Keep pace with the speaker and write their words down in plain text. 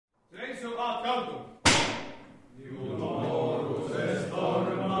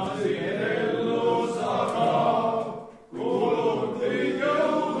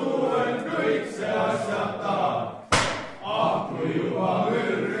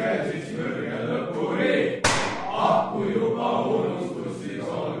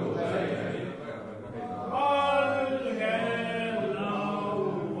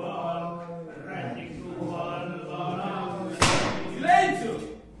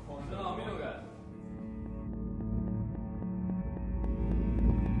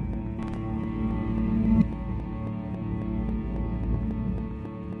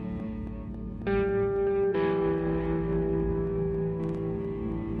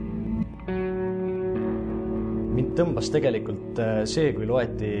Tõmbas tegelikult see, kui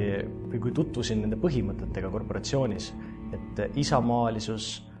loeti või kui tutvusin nende põhimõtetega korporatsioonis, et isamaalisus,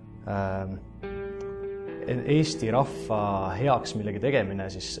 Eesti rahva heaks millegi tegemine,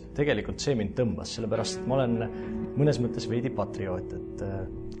 siis tegelikult see mind tõmbas, sellepärast et ma olen mõnes mõttes veidi patrioot,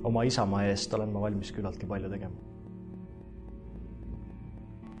 et oma isamaa eest olen ma valmis küllaltki palju tegema.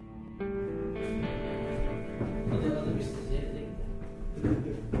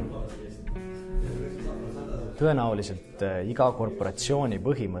 Tõenäoliselt iga korporatsiooni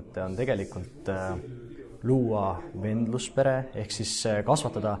põhimõte on tegelikult luua vendluspere, ehk siis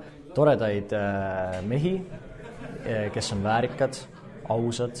kasvatada toredaid mehi, kes on väärikad,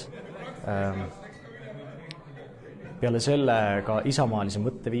 ausad. Peale selle ka isamaalise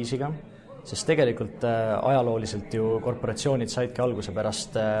mõtteviisiga, sest tegelikult ajalooliselt ju korporatsioonid saidki alguse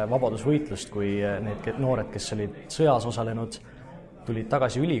pärast vabadusvõitlust, kui need noored, kes olid sõjas osalenud, tulid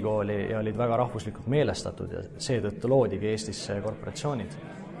tagasi ülikooli ja olid väga rahvuslikult meelestatud ja seetõttu loodigi Eestis korporatsioonid.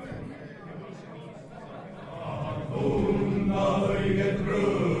 Tunda õiget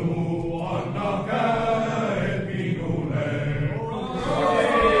rõõmu, anna käed minule.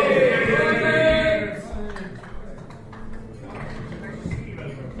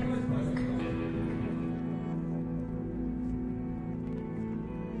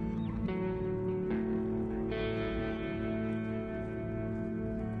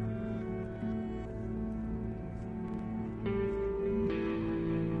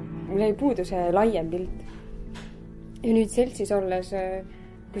 Mul jäi puudu see laiem pilt. Ja nüüd seltsis olles,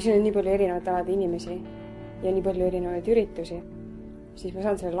 kui siin on nii palju erinevat alade inimesi ja nii palju erinevaid üritusi, siis ma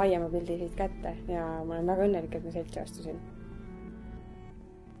saan selle laiema pildi siit kätte ja ma olen väga õnnelik, et ma seltsi astusin.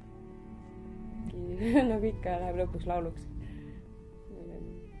 Nagu ikka läheb lõpuks lauluks.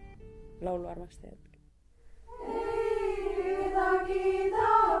 Lauluarmastajad. Kedagi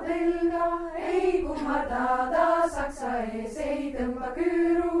ta pelga, ei kummatada saksa ees, ei tõmba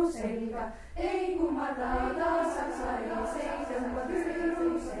küüru selga. Ei kummatada saksa ees, ei tõmba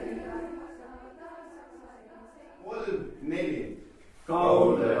küüru selga. 3-4.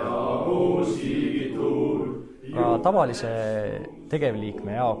 Kaude ja muusikituul. Ka tavalise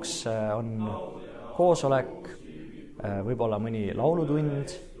tegevliikme jaoks on koosolek, võib-olla mõni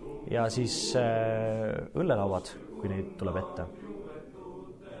laulutund ja siis õllelauad, kui neid tuleb ette.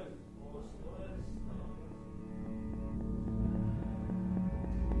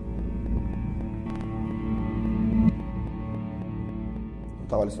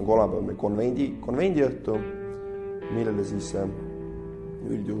 Tavaliselt on kolmapäeval konvendi õhtu, millele siis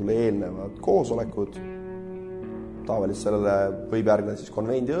üldjuhul eelnevad koosolekud. Tavaliselt sellele võib järgneda siis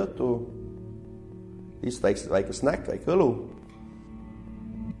konvendi õhtu, lihtsalt väike snäkk, väike õlu.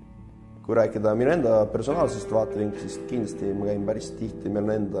 Kui rääkida minu enda personaalsest vaatevinklist, siis kindlasti ma käin päris tihti, meil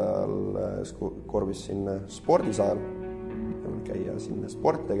on endal korvis siin spordisaal, käia siin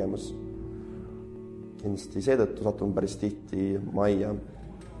sport tegemas. Kindlasti seetõttu satun päris tihti majja.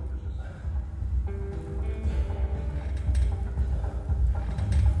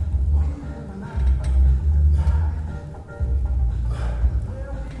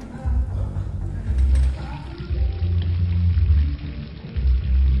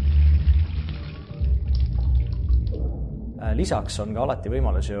 Lisaks on ka alati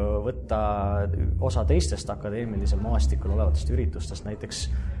võimalus ju võtta osa teistest akadeemilisel maastikul olevatest üritustest, näiteks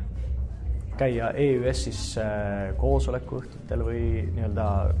käia EÜS-is koosolekuõhtutel või nii-öelda,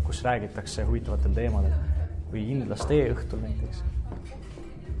 kus räägitakse huvitavatel teemadel või Indlaste õhtul näiteks.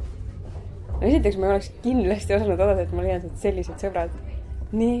 Esiteks ma oleks kindlasti osanud odada, et ma leian sellised sõbrad,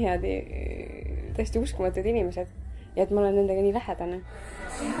 nii head, tõesti uskumatud inimesed ja et ma olen nendega nii lähedane.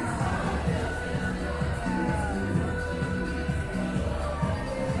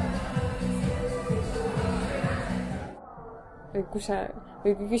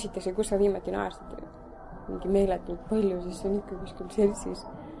 Või kui küsitakse, kus sa viimati naersid mingi meeletult palju, siis on ikka kuskil seltsis.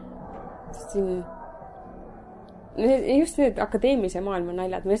 Sest siin Just need akadeemilise maailma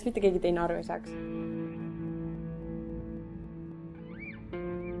naljad, millest mitte keegi teine aru ei saaks.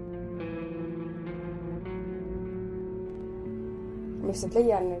 Ma lihtsalt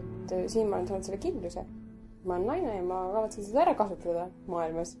leian, et siin ma olen saanud selle kindluse. Ma olen naine ja ma kavatsen seda ära kasutada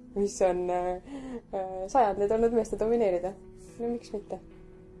maailmas, mis on sajad need olnud meeste domineerida. No miks mitte?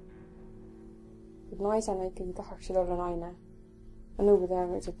 Naisena ikkagi tahaksid olla naine. Nõukogude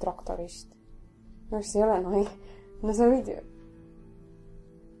ajal see traktorist. No see ei ole naine. No sa võid ju.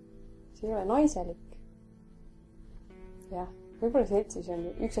 See ei ole naiselik. Jah, võib-olla seltsis on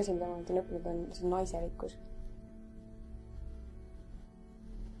üks asi, mida ma olen õppinud, on see naiselikkus.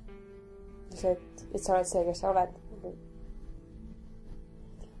 See, et sa oled see, kes sa oled.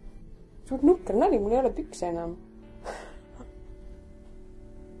 Suur nukker nali, mul ei ole pükse enam.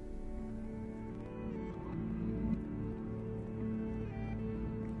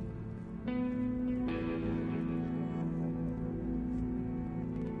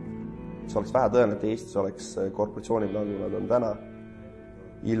 See oleks vähe tõenäoliselt, et Eestis oleks korporatsioonid, nagu nad on täna.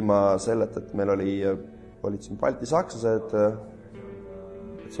 Ilma selleta, et meil olid siin balti-sakslased,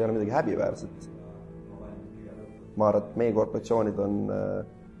 et see ei ole midagi häbiväärset. Ma arvan, et meie korporatsioonid on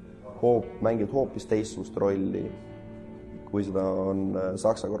mänginud hoopis teistsugust rolli, kui seda on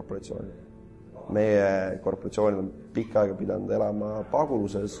Saksa korporatsioonid. Meie korporatsioonid on pikka aega pidanud elama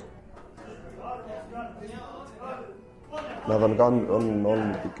paguluses. Nad on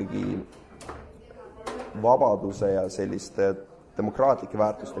olnud ikkagi vabaduse ja selliste demokraatlike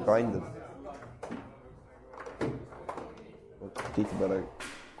väärtuste kandjad. Tihtipeale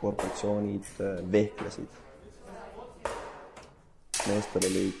korporatsioonid vehklesid. Meestel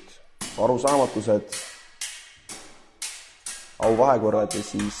olid arusaamatused, auvahekorrad ja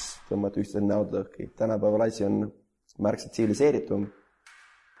siis tõmmati üksteisel näod lõhki. Tänapäeval asi on märksa tsiviliseeritum.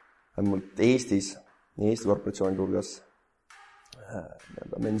 Vähemalt Eestis, nii Eesti korporatsioonide hulgas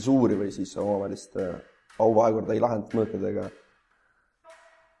mensuuri või siis omavahelist auvahekorda ei lahendatud mõõtudega,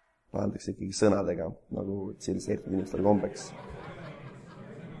 lahendatakse ikkagi sõnadega, nagu tsiviliseeritud inimestel kombeks.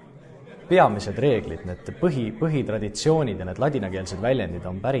 Peamised reeglid, need põhitraditsioonid ja need ladinakeelsed väljendid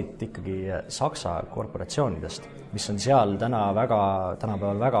on pärit ikkagi Saksa korporatsioonidest, mis on seal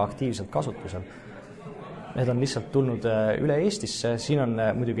tänapäeval väga aktiivselt kasutusel. Need on lihtsalt tulnud üle Eestisse, siin on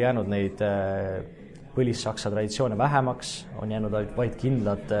muidugi jäänud neid põlis-saksa traditsioone vähemaks, on jäänud vaid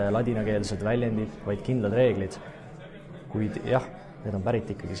kindlad ladinakeelsed väljendid, vaid kindlad reeglid. Kuid jah, need on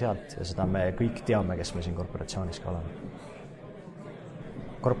pärit ikkagi sealt ja seda me kõik teame, kes me siin korporatsioonis ka oleme.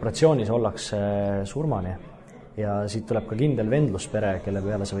 Korporatsioonis ollakse surmani ja siit tuleb ka kindel vendluspere, kelle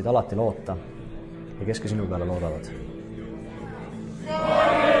peale sa võid alati loota ja kes ka sinu peale loodavad.